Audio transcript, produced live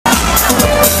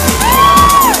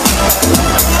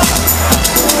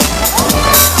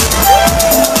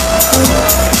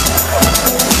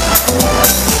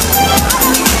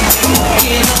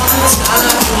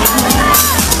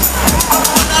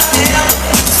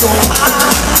so high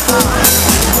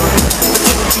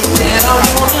that I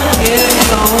wanna get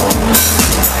along.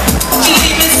 You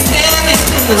leave me standing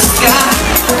in the sky,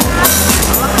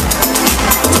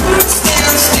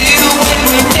 stand still when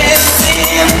we're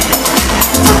dancing,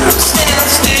 stand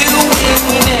still when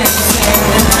we're dancing,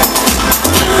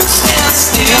 stand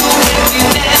still when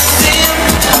we're dancing,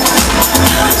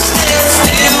 stand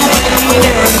still when we're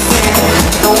dancing.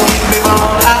 Don't get me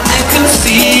wrong, I can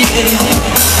see it.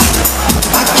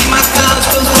 I keep my cards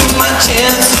close to my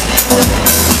chest,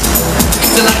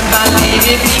 'cause I like my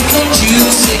lady become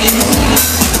juicy.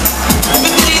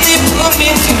 But they put me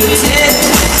to the test.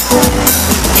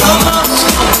 Come on,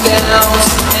 come down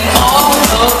and all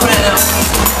around.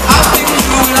 I've been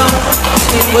through it all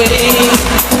anyway.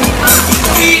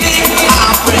 Every day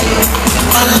I pray,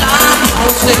 my life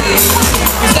won't stay,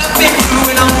 'cause I've been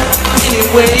through it all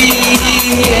anyway.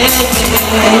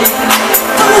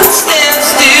 Stand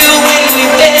still when we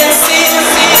dancing,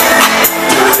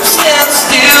 stand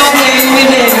still when we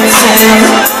dancing,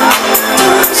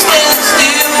 stand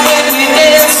still when we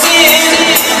dancing,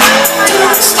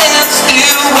 stand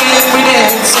still when we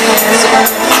dancing, stand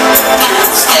still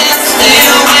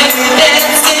when we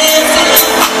dancing,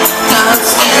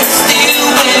 stand still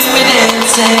when we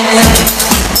dancing.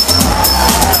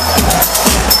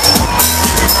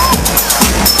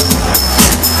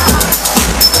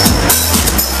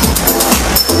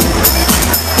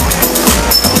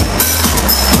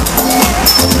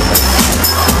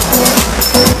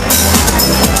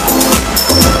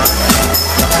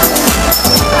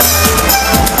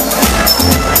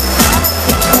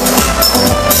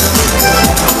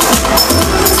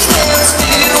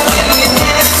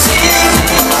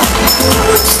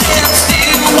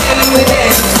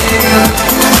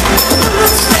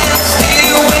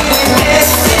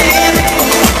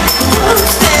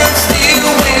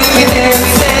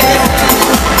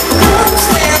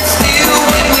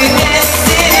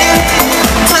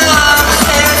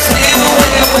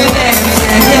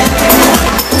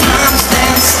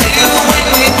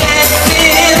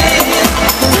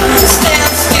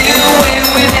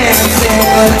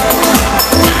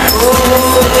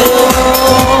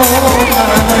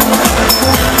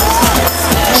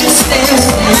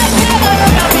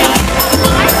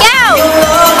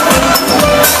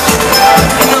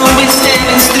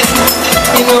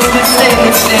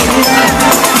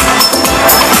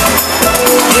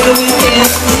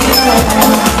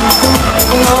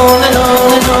 On and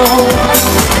on and on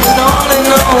and on and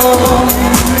on.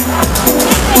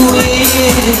 Ooh,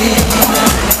 yeah.